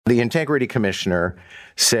the integrity commissioner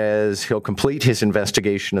says he'll complete his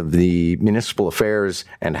investigation of the municipal affairs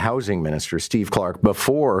and housing minister, Steve Clark,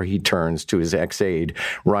 before he turns to his ex-aide,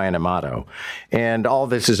 Ryan Amato. And all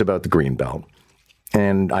this is about the Greenbelt.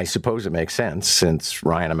 And I suppose it makes sense since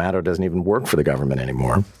Ryan Amato doesn't even work for the government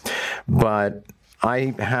anymore. But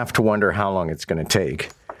I have to wonder how long it's going to take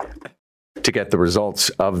to get the results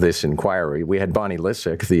of this inquiry. We had Bonnie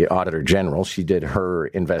Lysyk, the Auditor General. She did her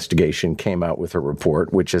investigation, came out with her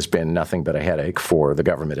report, which has been nothing but a headache for the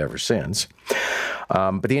government ever since.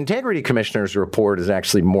 But the Integrity Commissioner's report is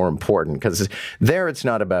actually more important because there it's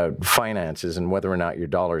not about finances and whether or not your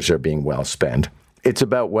dollars are being well spent. It's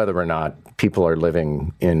about whether or not people are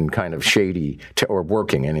living in kind of shady, or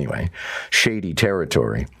working anyway, shady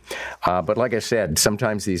territory. But like I said,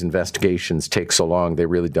 sometimes these investigations take so long, they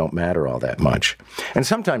really don't matter all that much. And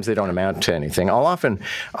sometimes they don't amount to anything. I'll often,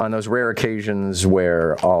 on those rare occasions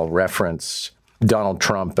where I'll reference Donald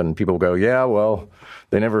Trump and people go, yeah, well,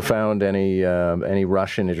 they never found any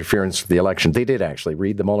Russian interference with the election. They did actually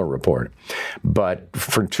read the Mueller report, but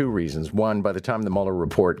for two reasons. One, by the time the Mueller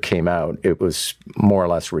report came out, it was more or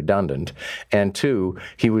less redundant. And two,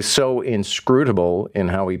 he was so inscrutable in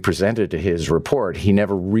how he presented his report, he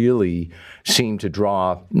never really seemed to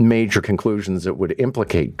draw major conclusions that would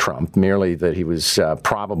implicate Trump, merely that he was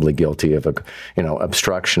probably guilty of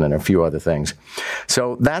obstruction and a few other things.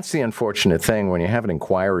 So that's the unfortunate thing when you have an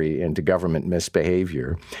inquiry into government misbehavior.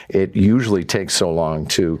 It usually takes so long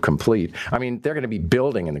to complete. I mean, they're going to be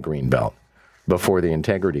building in the Greenbelt before the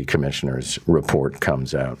Integrity Commissioner's report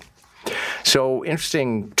comes out. So,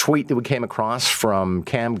 interesting tweet that we came across from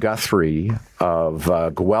Cam Guthrie of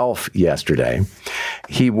Guelph yesterday.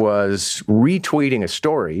 He was retweeting a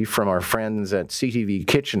story from our friends at CTV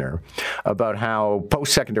Kitchener about how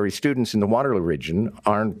post-secondary students in the Waterloo Region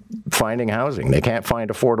aren't finding housing. They can't find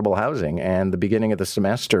affordable housing, and the beginning of the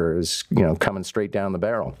semester is, coming straight down the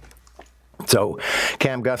barrel. So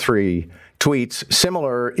Cam Guthrie tweets,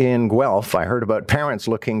 similar in Guelph, I heard about parents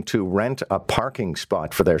looking to rent a parking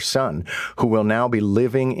spot for their son, who will now be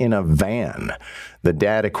living in a van. The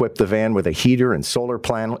dad equipped the van with a heater and solar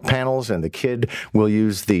panels, and the kid will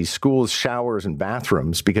use the school's showers and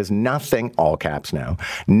bathrooms because nothing, all caps now,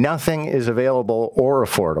 nothing is available or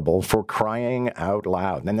affordable, for crying out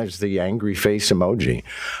loud. And then there's the angry face emoji.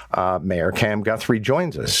 Mayor Cam Guthrie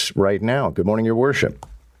joins us right now. Good morning, Your Worship.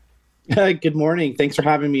 Good morning. Thanks for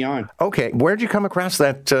having me on. Okay. Where'd you come across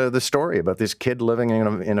the story about this kid living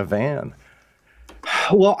in a van?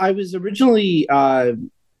 Well, I was originally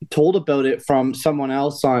told about it from someone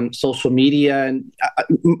else on social media. And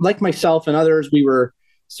like myself and others, we were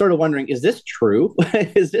sort of wondering, is this true?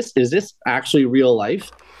 Is this actually real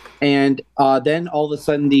life? And then all of a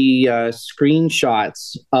sudden the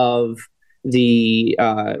screenshots of the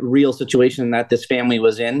real situation that this family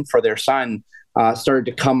was in for their son started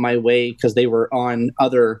to come my way because they were on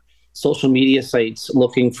other social media sites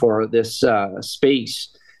looking for this space.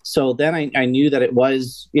 So then I knew that it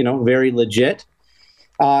was, very legit.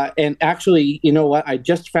 And actually, you know what? I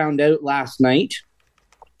just found out last night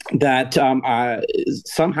that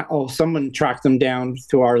somehow someone tracked them down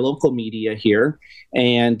through our local media here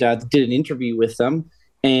and did an interview with them.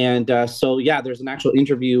 And there's an actual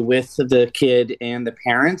interview with the kid and the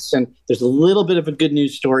parents. And there's a little bit of a good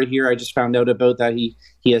news story here. I just found out about that he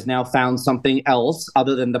has now found something else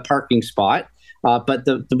other than the parking spot. But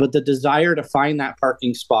the desire to find that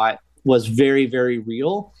parking spot was very, very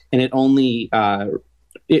real. And it only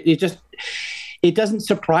it doesn't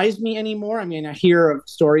surprise me anymore. I mean, I hear of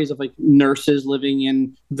stories of like nurses living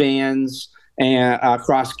in vans and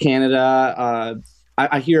across Canada.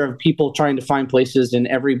 I hear of people trying to find places in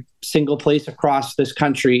every single place across this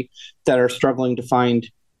country that are struggling to find,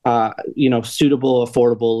 suitable,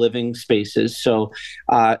 affordable living spaces. So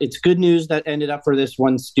it's good news that ended up for this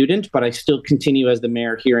one student, but I still continue as the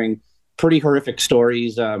mayor hearing pretty horrific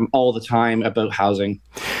stories all the time about housing.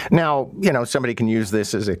 Now, somebody can use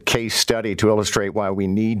this as a case study to illustrate why we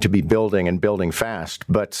need to be building and building fast.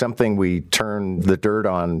 But something we turn the dirt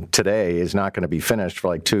on today is not going to be finished for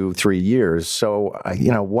like 2-3 years. So,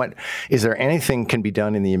 what is there anything can be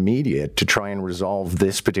done in the immediate to try and resolve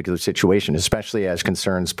this particular situation, especially as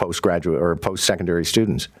concerns postgraduate or post-secondary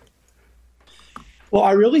students? Well,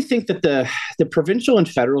 I really think that the provincial and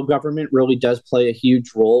federal government really does play a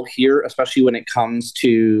huge role here, especially when it comes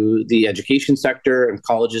to the education sector and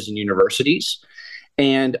colleges and universities.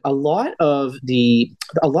 And a lot of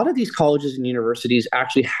these colleges and universities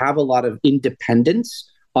actually have a lot of independence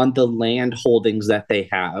on the land holdings that they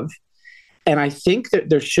have. And I think that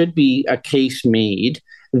there should be a case made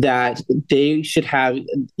that they should have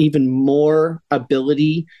even more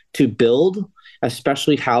ability to build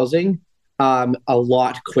especially housing, a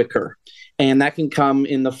lot quicker. And that can come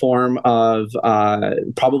in the form of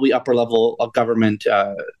probably upper level of government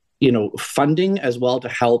funding as well to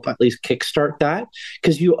help at least kickstart that.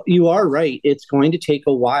 Because you are right, it's going to take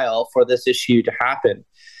a while for this issue to happen.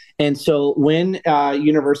 And so when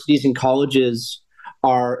universities and colleges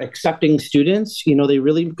are accepting students, they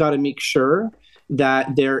really got to make sure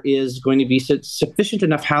that there is going to be sufficient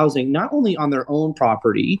enough housing, not only on their own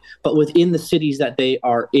property, but within the cities that they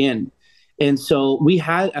are in. And so we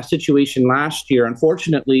had a situation last year,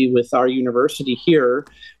 unfortunately, with our university here,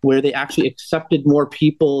 where they actually accepted more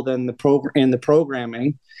people than the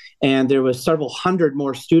programming, and there was several hundred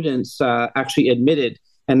more students actually admitted,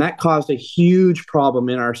 and that caused a huge problem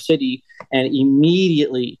in our city. And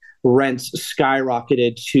immediately, rents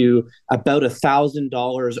skyrocketed to about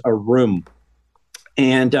 $1,000 a room.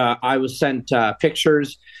 And I was sent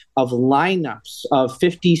pictures of lineups of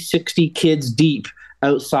 50, 60 kids deep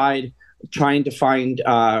outside trying to find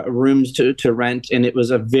rooms to rent, and it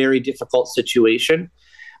was a very difficult situation.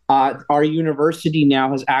 Our university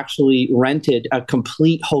now has actually rented a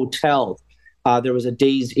complete hotel. There was a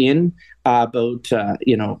Days Inn about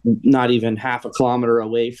not even half a kilometer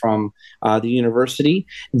away from the university.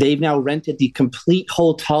 They've now rented the complete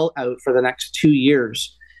hotel out for the next 2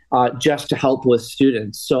 years just to help with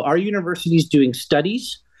students. So our university is doing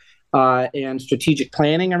studies and strategic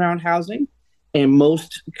planning around housing. And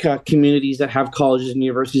most communities that have colleges and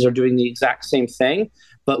universities are doing the exact same thing.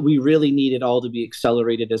 But we really need it all to be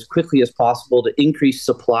accelerated as quickly as possible to increase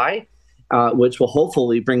supply, which will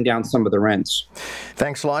hopefully bring down some of the rents.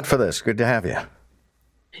 Thanks a lot for this. Good to have you.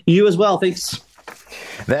 You as well. Thanks.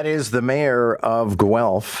 That is the mayor of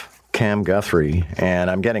Guelph, Cam Guthrie, and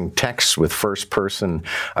I'm getting texts with first-person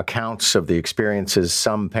accounts of the experiences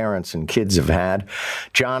some parents and kids have had.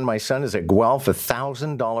 John, my son, is at Guelph,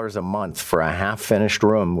 $1,000 a month for a half-finished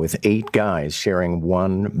room with 8 guys sharing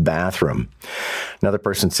one bathroom. Another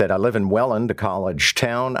person said, I live in Welland, a college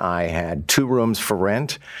town. I had 2 rooms for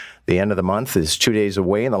rent. The end of the month is 2 days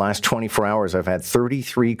away. In the last 24 hours, I've had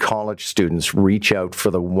 33 college students reach out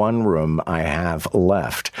for the one room I have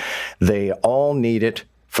left. They all need it.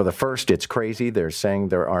 For the first, it's crazy. They're saying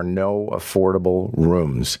there are no affordable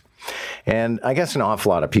rooms. And I guess an awful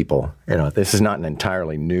lot of people, this is not an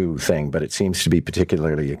entirely new thing, but it seems to be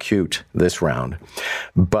particularly acute this round.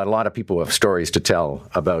 But a lot of people have stories to tell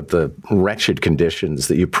about the wretched conditions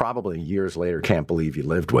that you probably years later can't believe you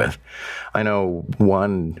lived with. I know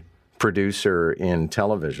one producer in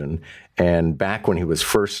television, and back when he was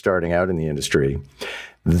first starting out in the industry,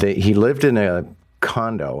 he lived in a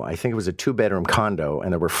condo. I think it was a 2-bedroom condo,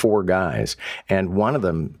 and there were 4 guys, and one of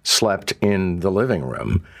them slept in the living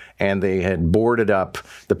room, and they had boarded up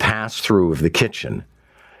the pass-through of the kitchen,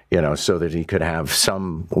 so that he could have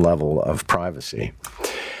some level of privacy.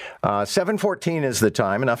 7:14 is the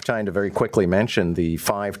time. Enough time to very quickly mention the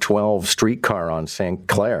 512 streetcar on St.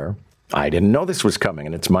 Clair. I didn't know this was coming,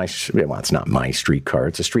 and it's not my streetcar.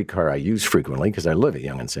 It's a streetcar I use frequently because I live at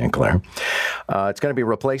Yonge and St. Clair. It's going to be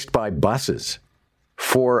replaced by buses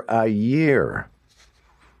for a year.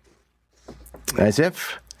 As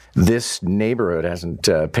if this neighborhood hasn't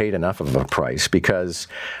paid enough of a price, because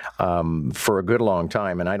for a good long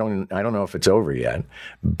time, and I don't know if it's over yet,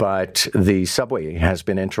 but the subway has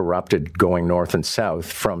been interrupted going north and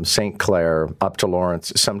south from St. Clair up to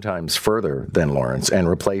Lawrence, sometimes further than Lawrence, and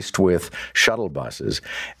replaced with shuttle buses.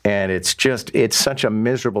 And it's such a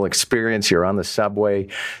miserable experience. You're on the subway,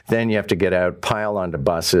 then you have to get out, pile onto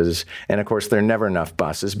buses, and of course there are never enough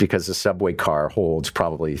buses because the subway car holds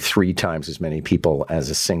probably 3 times as many people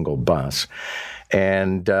as a single bus.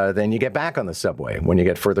 And then you get back on the subway when you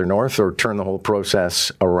get further north, or turn the whole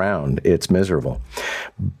process around. It's miserable.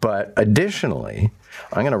 But additionally,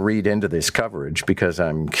 I'm going to read into this coverage because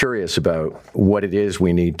I'm curious about what it is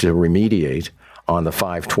we need to remediate on the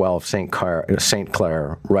 512 St.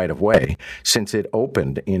 Clair right-of-way since it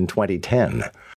opened in 2010.